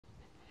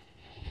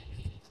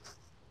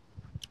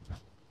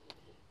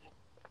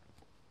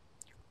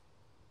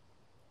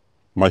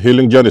My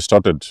healing journey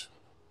started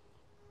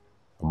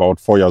about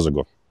 4 years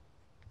ago.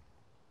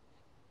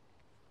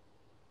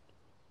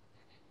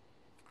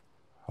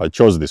 I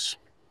chose this.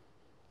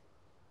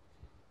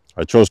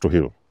 I chose to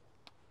heal.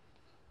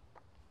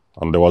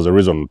 And there was a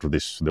reason to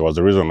this. There was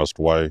a reason as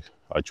to why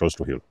I chose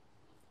to heal.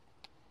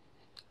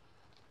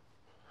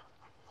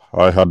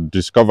 I had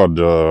discovered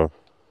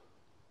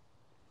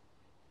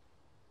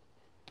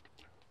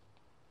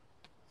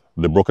the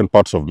broken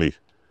parts of me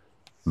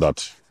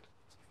that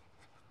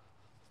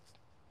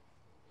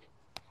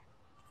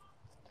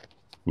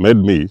made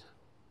me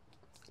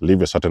live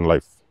a certain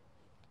life,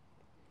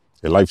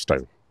 a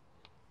lifestyle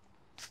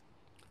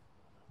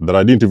that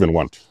I didn't even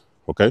want,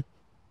 okay?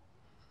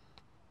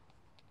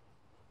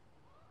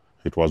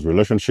 It was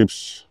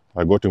relationships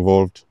I got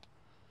involved.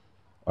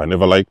 I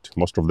never liked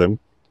most of them.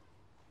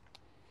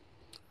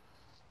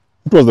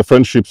 It was the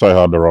friendships I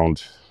had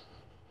around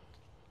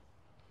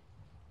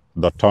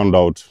that turned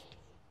out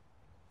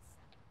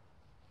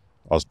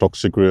as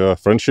toxic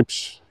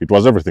friendships. It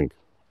was everything.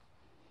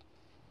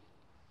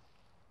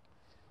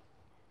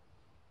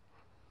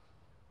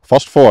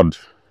 Fast forward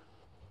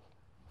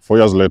 4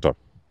 years later,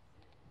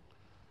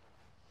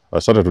 I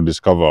started to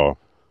discover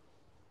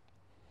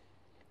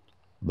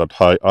that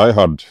I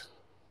had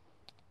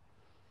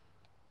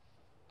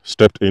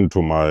stepped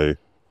into my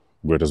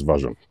greatest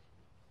version.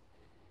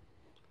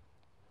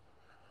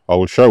 I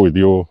will share with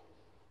you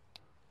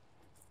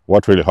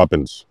what really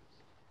happens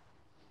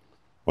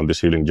on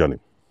this healing journey.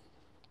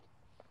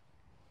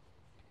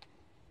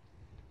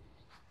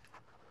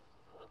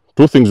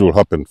 Two things will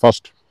happen.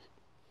 First,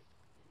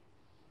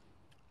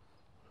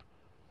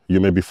 you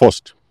may be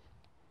forced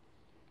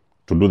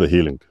to do the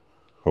healing,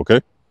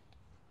 okay?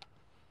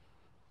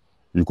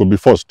 You could be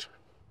forced.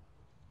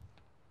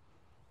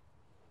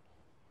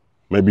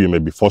 Maybe you may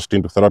be forced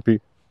into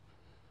therapy,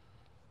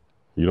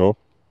 you know.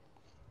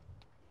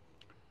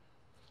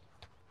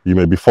 You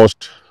may be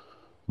forced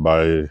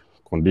by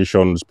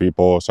conditions,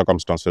 people,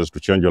 circumstances to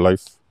change your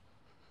life.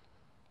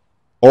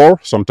 Or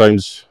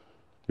sometimes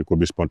it could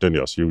be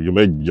spontaneous. You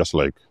may just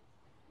like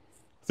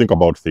think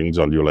about things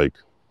and you like,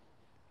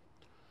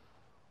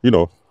 you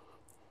know,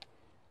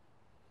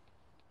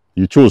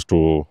 you choose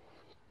to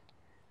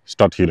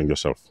start healing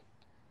yourself.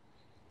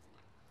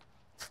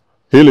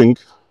 Healing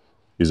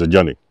is a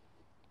journey.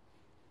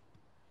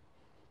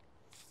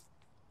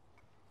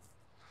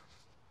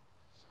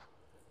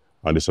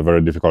 And it's a very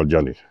difficult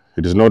journey.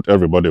 It is not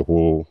everybody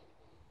who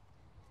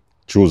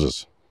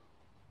chooses.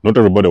 Not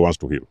everybody wants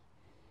to heal.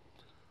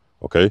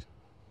 Okay?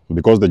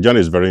 Because the journey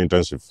is very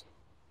intensive.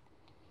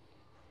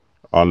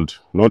 And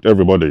not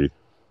everybody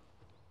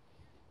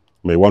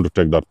may want to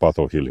take that path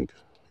of healing.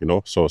 You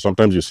know? So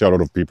sometimes you see a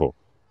lot of people.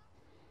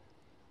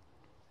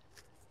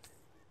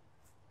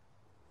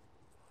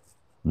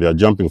 They are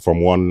jumping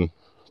from one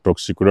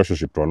toxic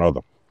relationship to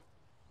another.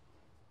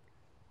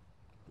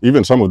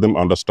 Even some of them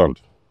understand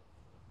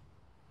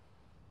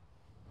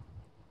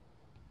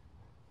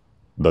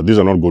that these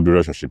are not good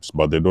relationships,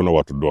 but they don't know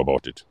what to do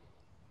about it.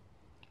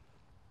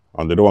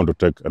 And they don't want to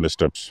take any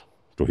steps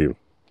to heal.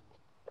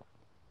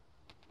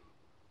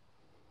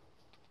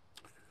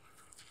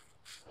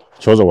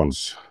 Chosen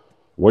ones,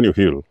 when you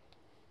heal,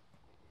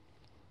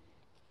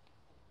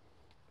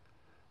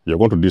 you're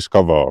going to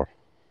discover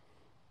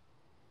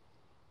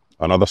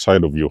another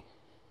side of you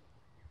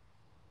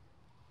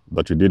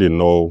that you didn't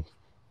know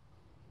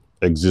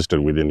existed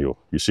within you.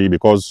 You see,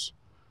 because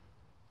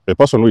a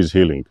person who is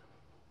healing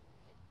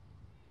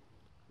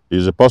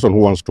is a person who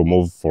wants to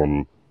move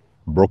from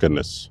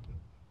brokenness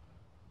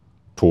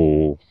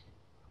to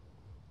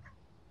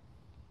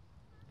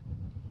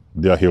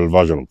their healed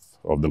version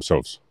of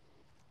themselves.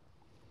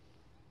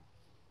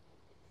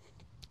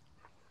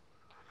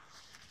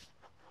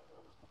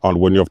 And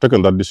when you have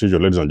taken that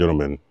decision, ladies and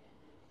gentlemen,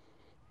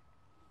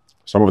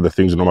 some of the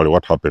things normally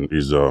what happen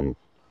is you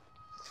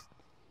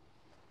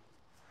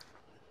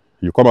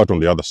come out on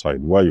the other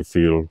side where you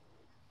feel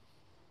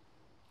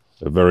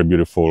a very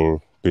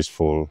beautiful,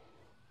 peaceful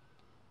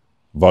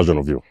version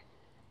of you.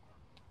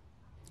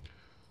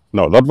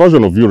 Now, that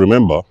version of you,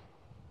 remember,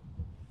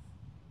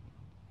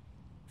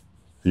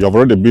 you have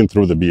already been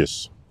through the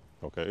BS,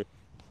 okay?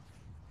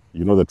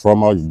 You know the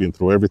trauma, you've been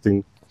through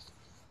everything,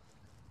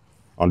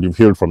 and you've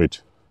healed from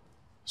it.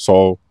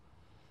 So,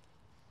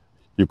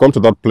 you come to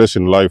that place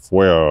in life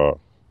where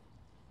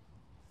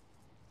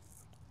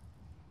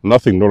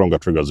nothing no longer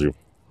triggers you.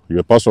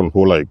 You're a person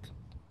who, like,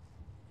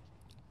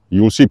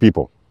 you will see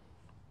people.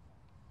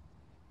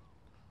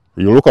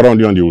 You look around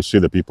you and you will see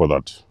the people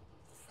that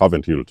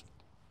haven't healed.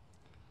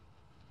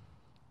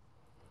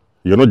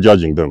 You're not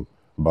judging them,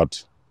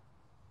 but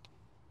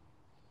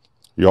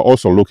you're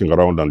also looking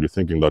around and you're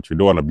thinking that you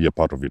don't want to be a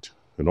part of it.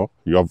 You know,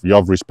 you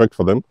have respect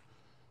for them,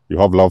 you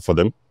have love for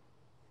them.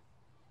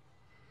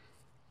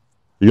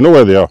 You know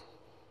where they are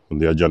on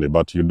their journey,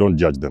 but you don't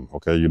judge them,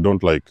 okay? You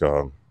don't like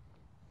try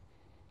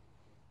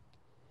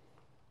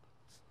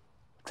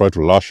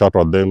to lash out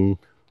at them,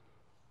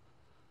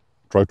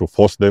 try to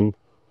force them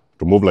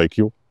to move like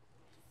you.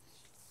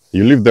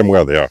 You leave them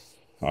where they are,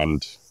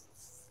 and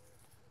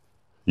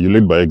You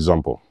lead by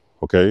example,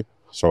 okay?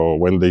 So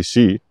when they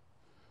see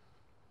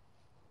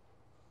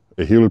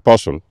a healed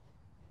person,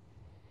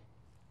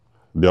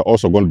 they're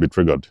also going to be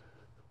triggered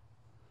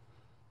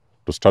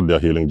to start their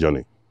healing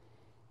journey.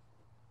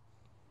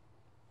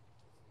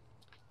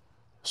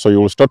 So you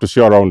will start to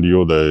see around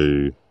you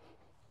the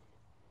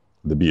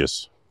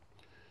BS.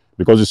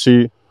 Because you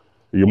see,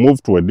 you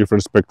move to a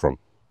different spectrum.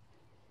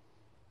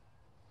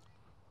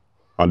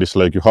 And it's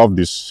like you have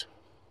this,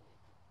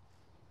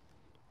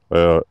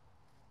 a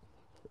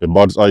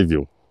bird's eye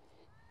view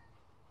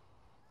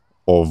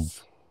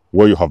of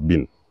where you have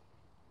been.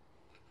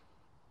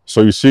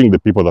 So you're seeing the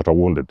people that are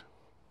wounded.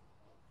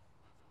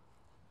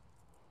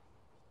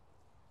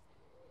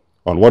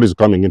 And what is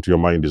coming into your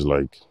mind is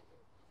like,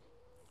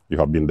 you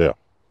have been there.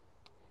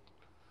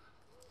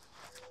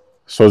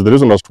 So it's the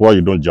reason as to why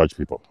you don't judge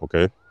people,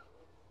 okay?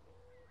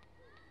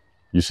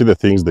 You see the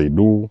things they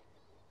do.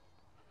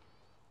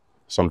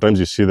 Sometimes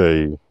you see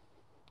the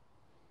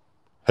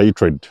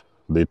hatred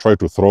they try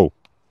to throw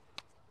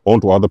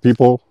onto other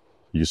people.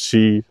 You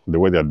see the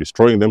way they are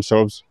destroying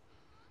themselves.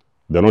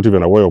 They're not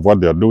even aware of what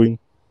they are doing.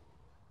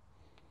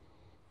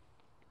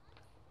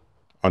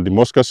 And in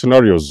most case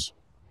scenarios,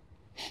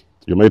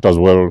 you might as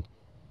well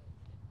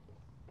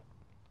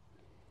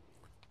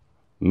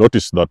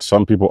notice that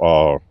some people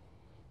are,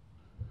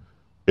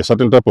 a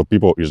certain type of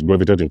people is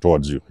gravitating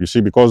towards you. You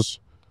see, because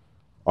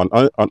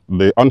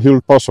the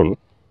unhealed person,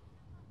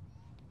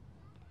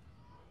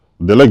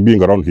 they like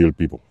being around healed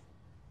people,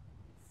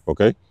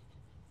 okay?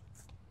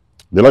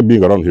 They like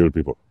being around healed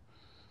people.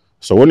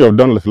 So when you have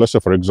done, let's say,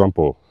 for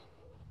example,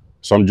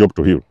 some job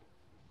to heal,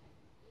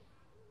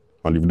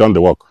 and you've done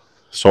the work,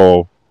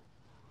 so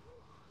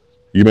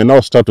you may now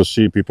start to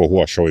see people who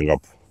are showing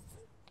up,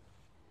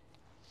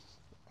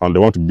 and they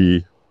want to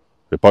be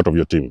a part of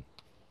your team.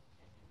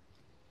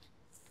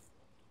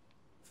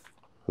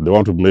 They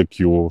want to make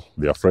you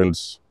their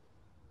friends.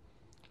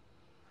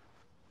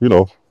 You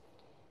know,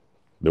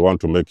 they want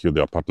to make you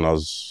their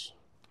partners.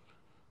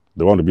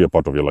 They want to be a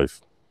part of your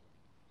life.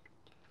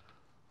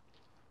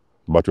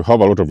 But you have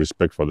a lot of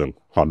respect for them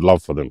and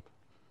love for them.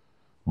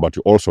 But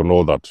you also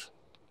know that,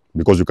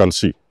 because you can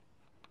see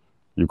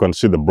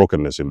the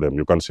brokenness in them.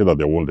 You can see that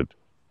they're wounded.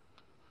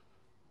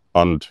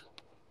 And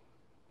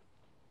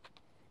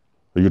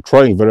you're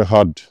trying very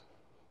hard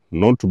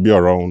not to be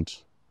around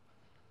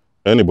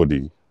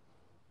anybody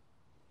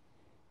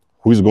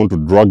who is going to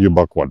drag you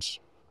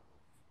backwards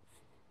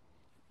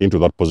into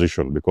that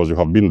position, because you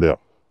have been there.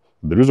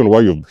 The reason why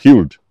you've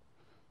healed,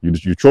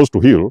 you chose to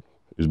heal,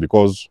 is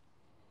because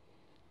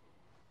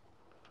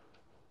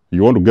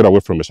you want to get away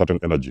from a certain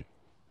energy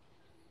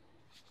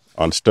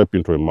and step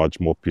into a much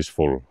more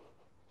peaceful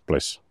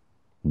place,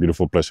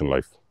 beautiful place in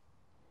life.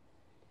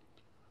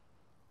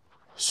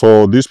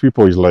 So these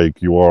people is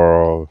like you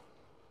are,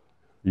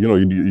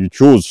 you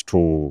choose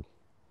to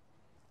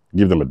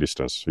give them a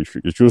distance.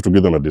 You choose to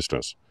give them a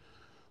distance.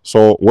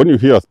 So when you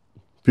hear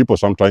people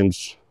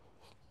sometimes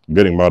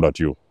getting mad at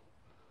you,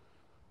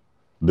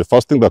 the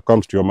first thing that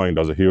comes to your mind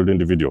as a healed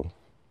individual,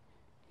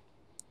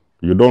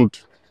 you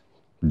don't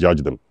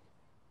judge them.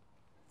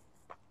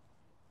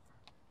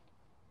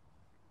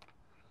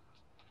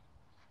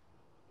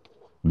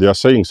 They are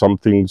saying some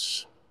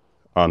things,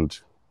 and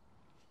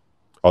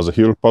as a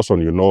healed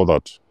person, you know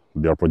that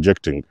they are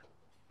projecting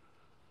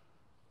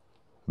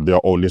their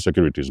own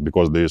insecurities,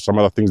 because there's some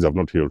other things they have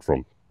not healed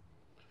from.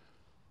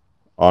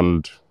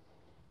 And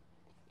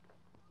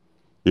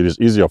it is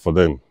easier for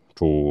them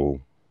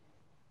to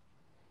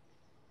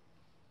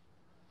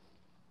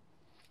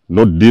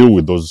not deal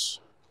with those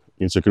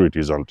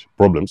insecurities and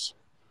problems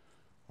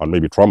and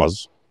maybe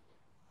traumas.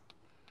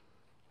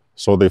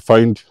 So they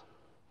find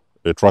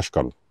a trash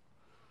can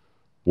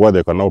where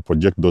they can now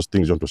project those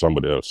things onto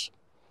somebody else,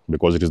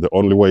 because it is the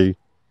only way,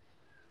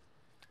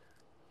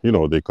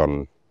 they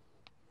can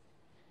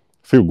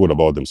feel good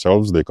about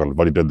themselves. They can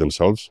validate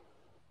themselves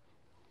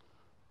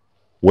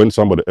when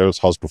somebody else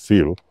has to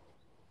feel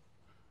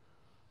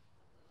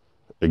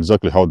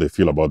exactly how they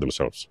feel about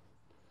themselves.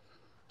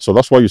 So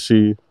that's why you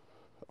see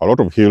a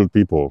lot of healed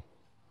people,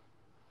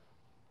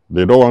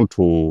 they don't want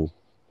to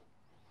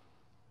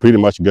pretty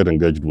much get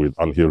engaged with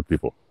unhealed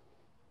people,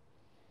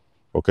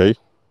 okay?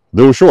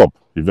 They will show up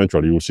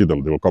eventually. You will see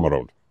them. They will come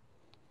around.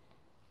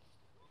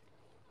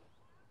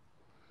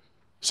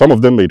 Some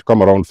of them may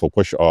come around for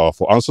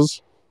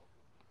answers,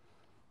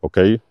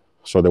 okay?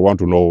 So they want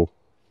to know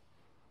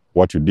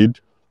what you did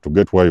to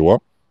get where you are,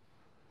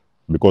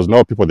 because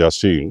now people they are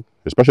seeing,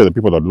 especially the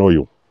people that know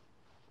you,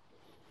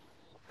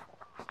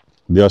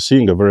 they are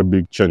seeing a very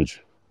big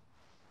change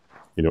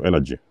in your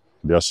energy.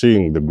 They are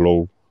seeing the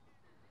glow,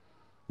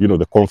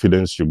 the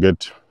confidence you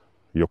get,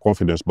 your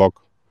confidence back,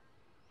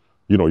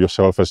 your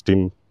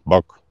self-esteem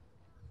back.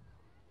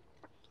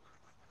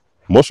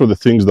 Most of the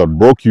things that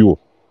broke you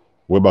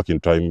way back in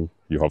time,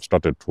 you have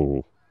started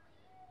to,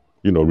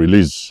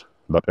 release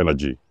that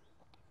energy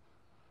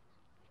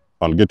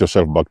and get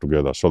yourself back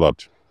together so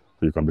that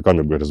you can become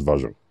your greatest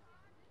version.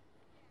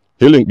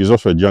 Healing is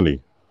also a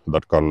journey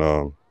that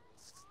can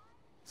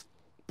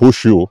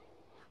push you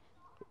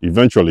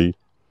eventually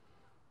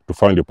to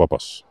find your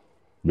purpose.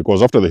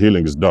 Because after the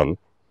healing is done,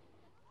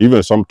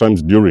 even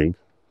sometimes during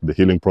the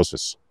healing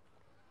process,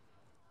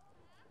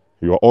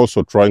 you are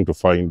also trying to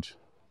find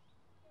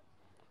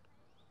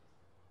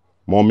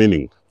more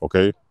meaning,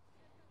 okay,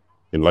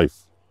 in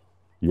life.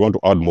 You want to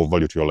add more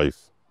value to your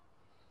life.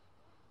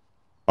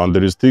 And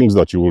there is things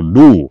that you will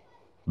do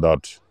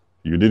that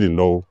you didn't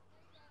know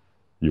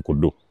you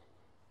could do.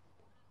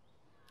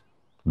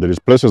 There is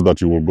places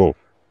that you will go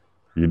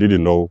you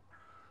didn't know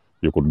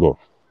you could go.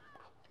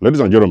 Ladies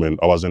and gentlemen,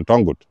 I was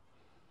entangled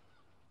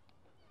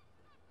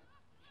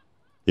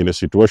in a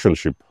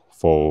situationship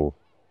for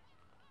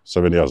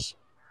 7 years.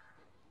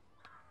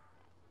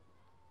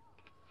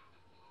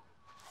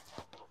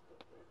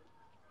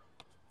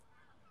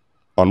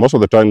 And most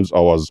of the times I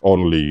was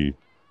only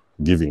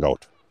giving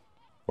out,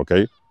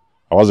 okay?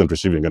 I wasn't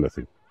receiving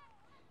anything.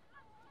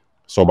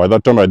 So by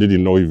that time, I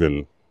didn't know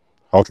even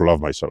how to love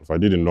myself. I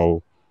didn't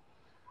know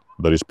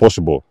that it's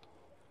possible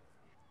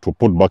to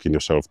put back in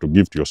yourself, to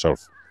give to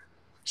yourself.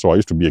 So I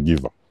used to be a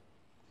giver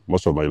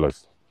most of my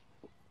life.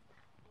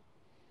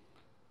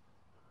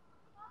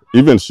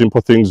 Even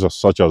simple things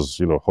such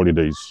as,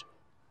 holidays.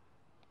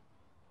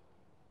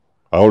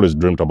 I always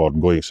dreamt about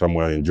going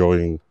somewhere,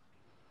 enjoying,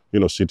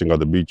 sitting at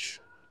the beach,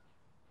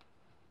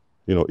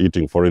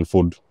 eating foreign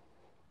food,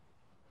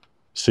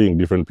 seeing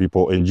different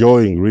people,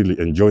 really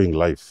enjoying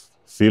life,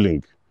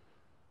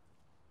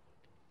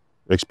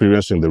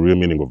 experiencing the real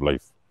meaning of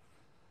life.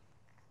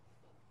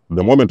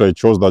 The moment I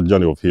chose that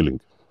journey of healing,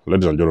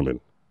 ladies and gentlemen,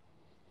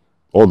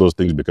 all those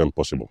things became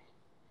possible.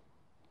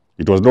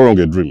 It was no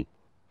longer a dream.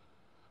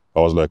 I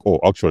was like, oh,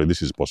 actually,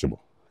 this is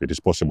possible. It is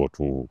possible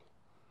to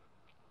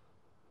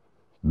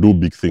do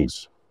big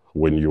things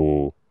when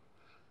you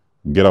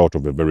get out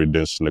of a very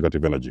dense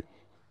negative energy.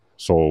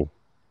 So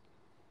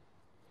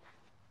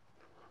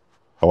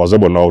I was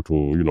able now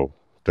to,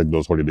 take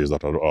those holidays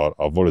that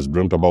I've always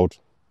dreamt about,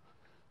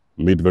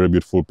 meet very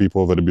beautiful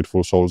people, very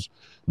beautiful souls.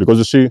 Because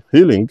you see,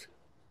 healing,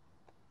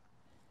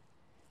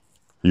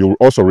 you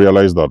also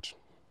realize that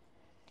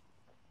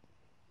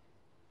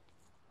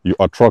you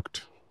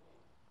attract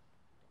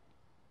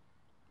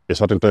a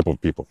certain type of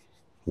people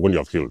when you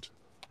have healed.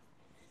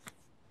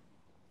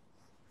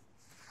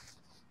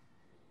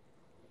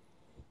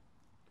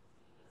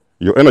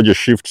 Your energy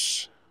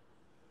shifts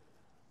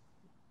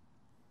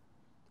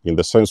in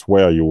the sense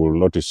where you will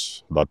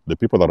notice that the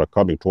people that are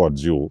coming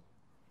towards you,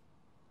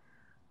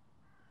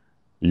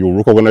 you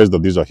recognize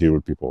that these are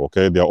healed people,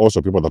 okay? There are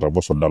also people that have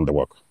also done the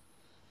work.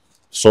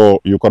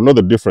 So you can know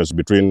the difference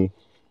between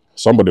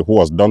somebody who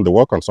has done the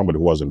work and somebody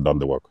who hasn't done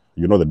the work.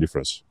 You know the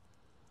difference.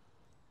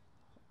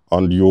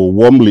 And you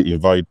warmly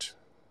invite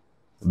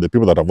the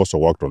people that have also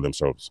worked on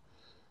themselves.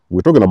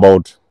 We're talking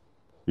about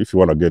if you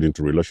want to get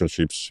into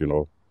relationships,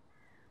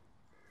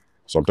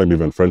 sometimes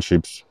even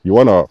friendships, you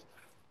want to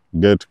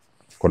get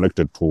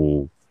connected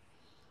to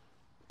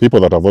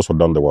people that have also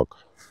done the work.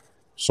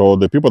 So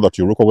the people that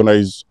you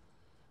recognize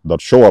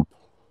that show up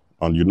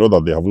and you know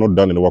that they have not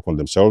done any work on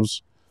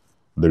themselves,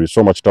 there is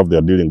so much stuff they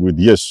are dealing with.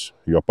 Yes,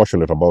 you are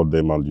passionate about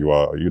them and you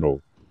are,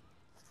 you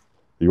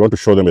want to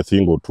show them a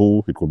thing or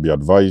two. It could be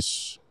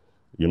advice.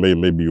 You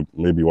maybe you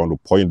want to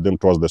point them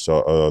towards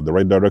the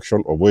right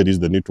direction of where it is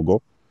they need to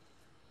go.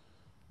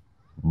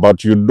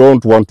 But you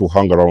don't want to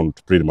hang around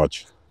pretty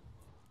much.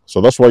 So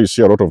that's why you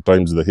see a lot of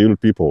times the healed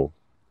people,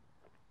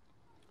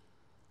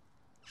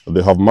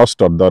 they have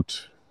mastered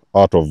that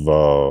art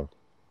of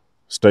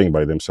staying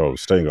by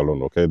themselves, staying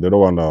alone, okay? They don't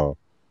want to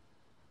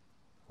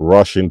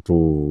rush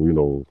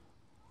into,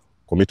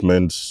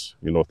 commitments,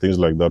 things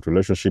like that,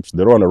 relationships.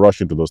 They don't want to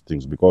rush into those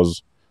things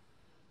because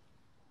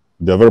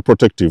they're very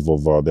protective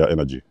of their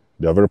energy.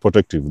 They are very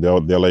protective. They're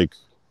like,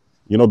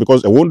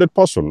 because a wounded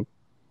person,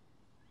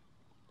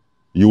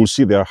 you will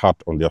see their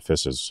heart on their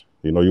faces.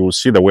 You will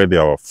see the way they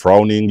are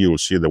frowning. You will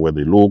see the way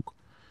they look,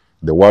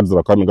 the words that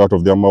are coming out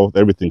of their mouth.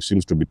 Everything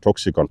seems to be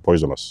toxic and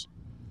poisonous.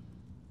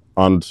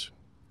 And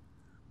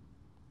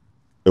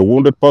a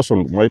wounded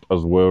person might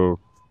as well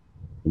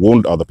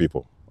wound other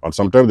people. And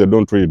sometimes they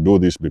don't really do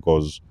this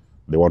because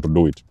they want to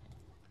do it.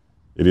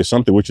 It is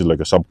something which is like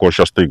a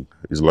subconscious thing.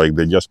 It's like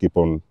they just keep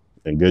on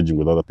engaging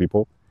with other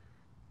people.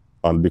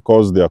 And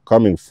because they are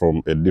coming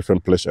from a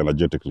different place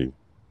energetically,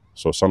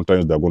 so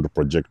sometimes they're going to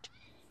project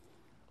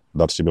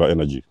that similar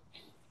energy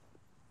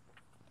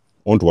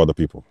onto other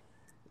people.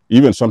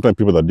 Even sometimes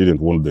people that didn't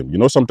wound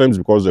them. Sometimes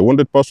because a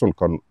wounded person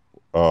can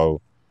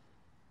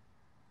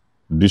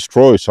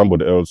destroy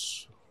somebody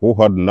else who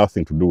had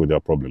nothing to do with their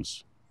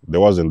problems. They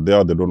wasn't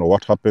there. They don't know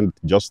what happened.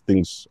 Just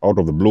things out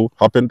of the blue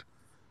happened.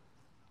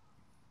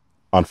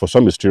 And for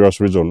some mysterious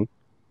reason,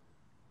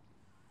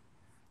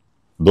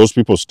 those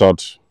people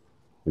start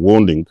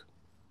wounding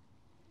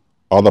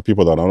other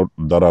people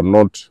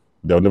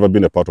they have never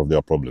been a part of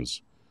their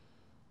problems.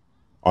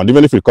 And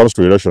even if it comes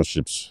to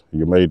relationships,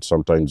 you might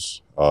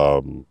sometimes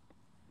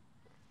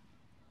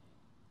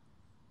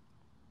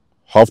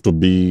have to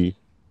be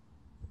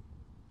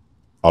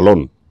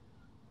alone.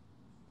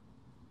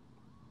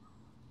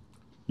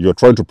 You're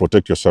trying to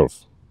protect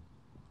yourself.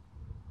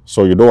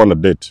 So you don't want to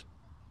date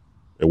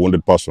a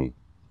wounded person.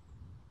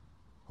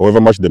 However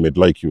much they may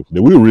like you,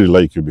 they will really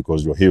like you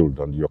because you're healed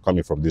and you're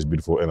coming from this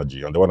beautiful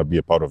energy and they want to be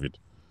a part of it.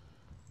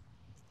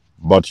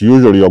 But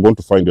usually you're going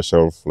to find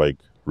yourself like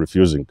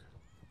refusing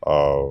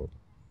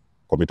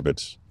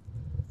commitments.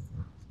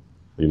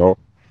 You know,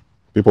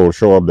 people will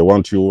show up, they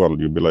want you, and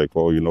you'll be like,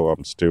 oh,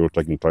 I'm still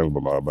taking time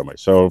by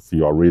myself.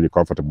 You are really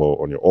comfortable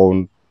on your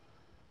own.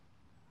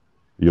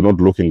 You're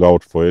not looking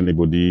out for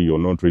anybody. You're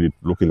not really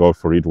looking out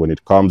for it. When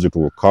it comes, it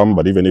will come.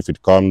 But even if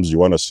it comes, you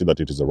want to see that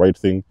it is the right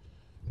thing.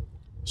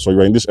 So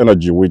you're in this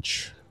energy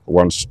which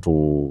wants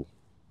to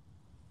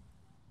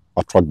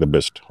attract the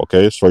best,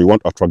 okay? So you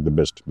want to attract the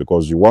best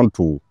because you want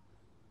to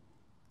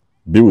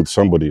be with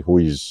somebody who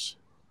is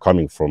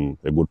coming from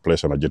a good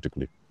place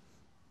energetically,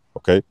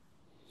 okay?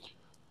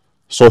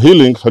 So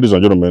healing, ladies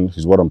and gentlemen,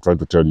 is what I'm trying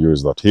to tell you,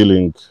 is that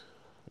healing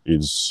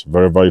is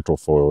very vital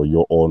for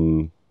your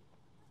own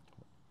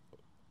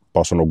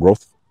personal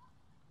growth.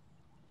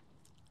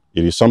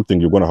 It is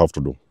something you're going to have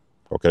to do,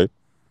 okay?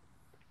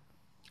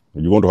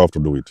 You're going to have to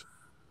do it.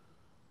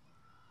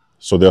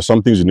 So there are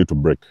some things you need to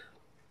break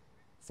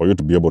for you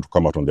to be able to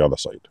come out on the other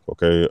side,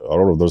 okay? A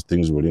lot of those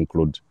things will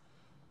include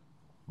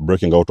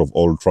breaking out of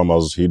old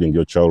traumas, healing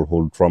your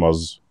childhood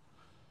traumas,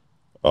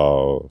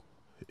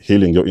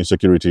 healing your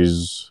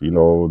insecurities,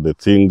 the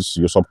things,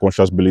 your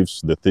subconscious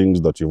beliefs, the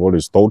things that you've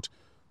always thought.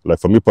 Like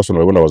for me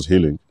personally, when I was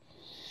healing,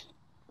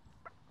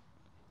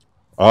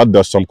 I had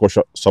that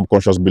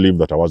subconscious belief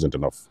that I wasn't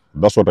enough.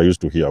 That's what I used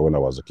to hear when I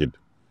was a kid.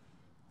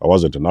 I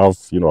wasn't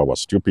enough, I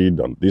was stupid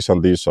and this,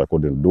 I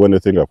couldn't do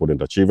anything, I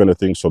couldn't achieve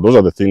anything. So those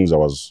are the things I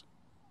was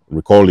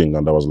recalling,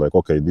 and I was like,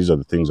 okay, these are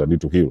the things I need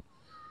to heal.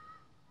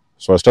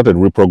 So I started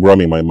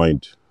reprogramming my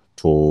mind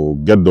to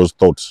get those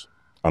thoughts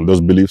and those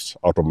beliefs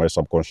out of my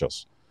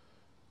subconscious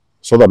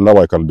so that now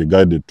I can be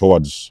guided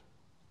towards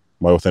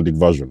my authentic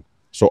version.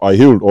 So I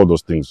healed all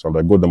those things and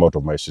I got them out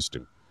of my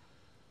system.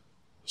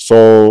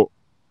 So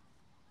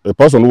a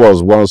person who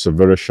was once a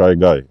very shy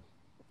guy,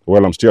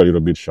 well, I'm still a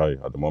little bit shy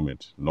at the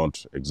moment,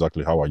 not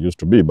exactly how I used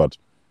to be, but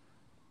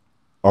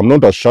I'm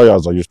not as shy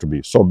as I used to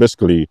be. So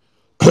basically,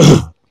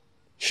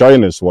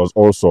 shyness was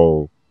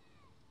also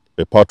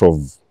a part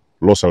of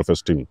low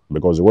self-esteem,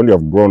 because when you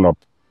have grown up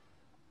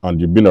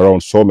and you've been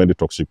around so many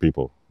toxic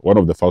people, one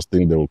of the first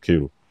things they will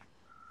kill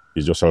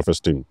is your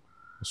self-esteem.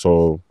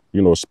 So,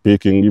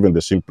 speaking, even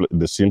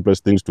the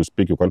simplest things to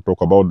speak, you can't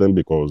talk about them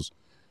because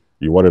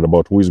you're worried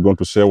about who is going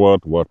to say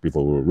what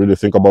people will really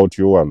think about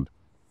you. And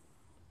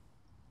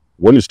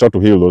when you start to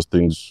heal those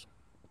things,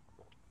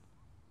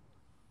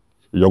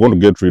 you're going to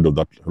get rid of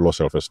that low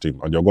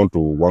self-esteem and you're going to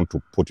want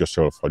to put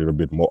yourself a little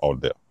bit more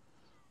out there,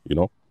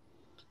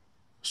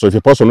 So if a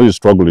person who is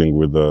struggling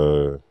with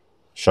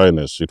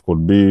shyness, it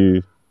could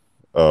be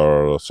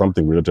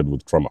something related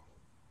with trauma,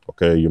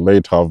 okay? You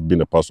might have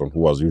been a person who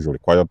was usually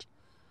quiet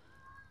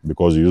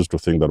because you used to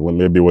think that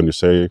maybe when you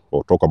say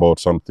or talk about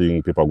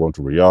something, people are going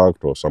to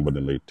react, or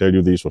somebody may tell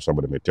you this or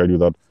somebody may tell you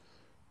that.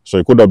 So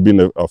you could have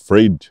been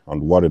afraid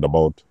and worried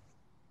about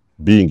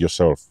being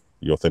yourself,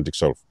 your authentic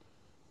self.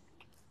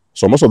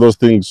 So most of those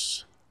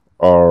things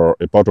are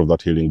a part of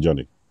that healing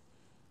journey.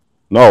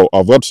 Now,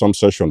 I've had some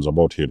sessions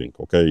about healing,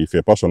 okay? If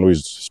you're a person who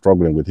is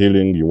struggling with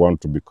healing, you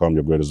want to become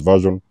your greatest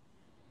version,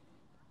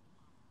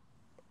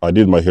 I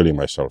did my healing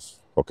myself,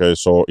 okay?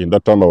 So in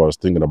that time, I was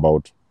thinking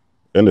about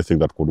anything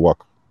that could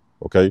work,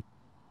 okay?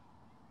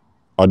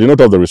 I did not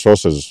have the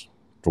resources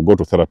to go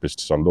to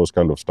therapists and those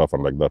kind of stuff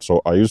and like that.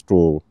 So I used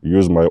to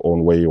use my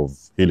own way of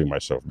healing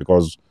myself,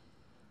 because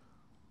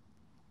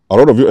a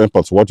lot of you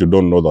empaths, what you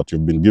don't know, that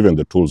you've been given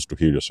the tools to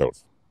heal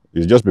yourself.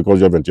 It's just because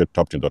you haven't yet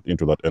tapped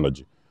into that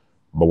energy.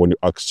 But when you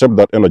accept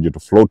that energy to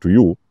flow to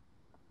you,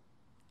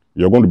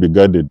 you're going to be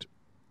guided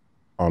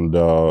and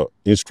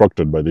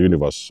instructed by the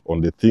universe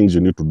on the things you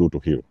need to do to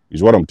heal.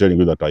 Is what I'm telling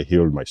you, that I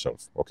healed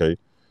myself, okay?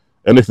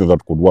 Anything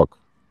that could work,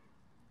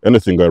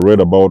 anything I read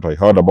about, I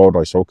heard about,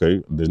 I said,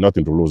 okay, there's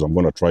nothing to lose. I'm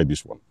going to try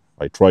this one.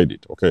 I tried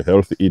it, okay?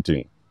 Healthy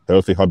eating,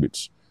 healthy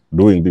habits,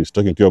 doing this,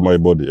 taking care of my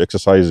body,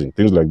 exercising,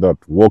 things like that,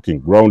 walking,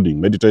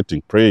 grounding,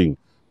 meditating, praying,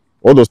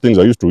 all those things.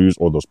 I used to use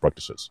all those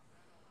practices,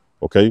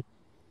 okay?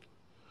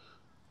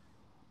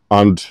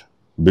 And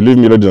believe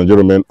me, ladies and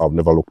gentlemen, I've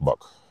never looked back,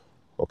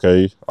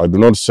 okay? I do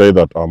not say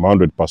that I'm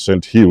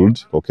 100%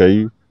 healed,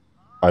 okay?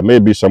 I may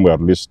be somewhere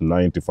at least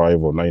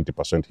 95 or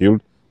 90%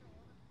 healed.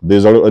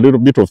 There's a little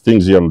bit of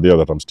things here and there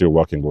that I'm still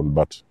working on,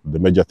 but the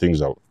major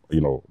things are,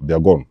 they're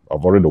gone.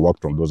 I've already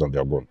worked on those and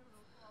they're gone.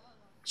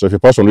 So if a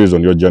person who is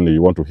on your journey,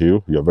 you want to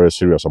heal, you're very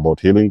serious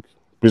about healing,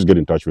 please get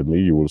in touch with me.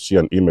 You will see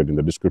an email in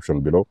the description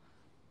below,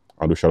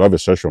 and we shall have a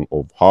session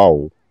of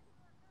how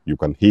you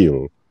can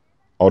heal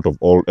out of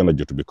all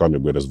energy to become your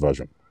greatest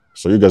version.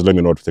 So you guys let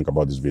me know what you think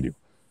about this video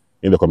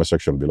in the comment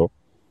section below.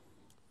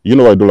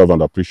 I do love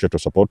and appreciate your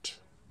support.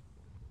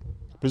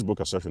 Please book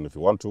a session if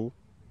you want to.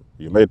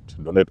 You may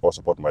donate or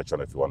support my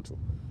channel if you want to.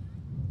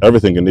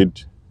 Everything you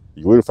need,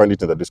 you will find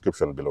it in the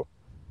description below.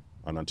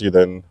 And until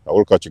then, I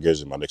will catch you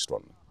guys in my next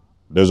one.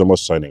 There's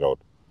almost signing out.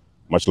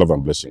 Much love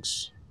and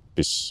blessings.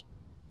 Peace.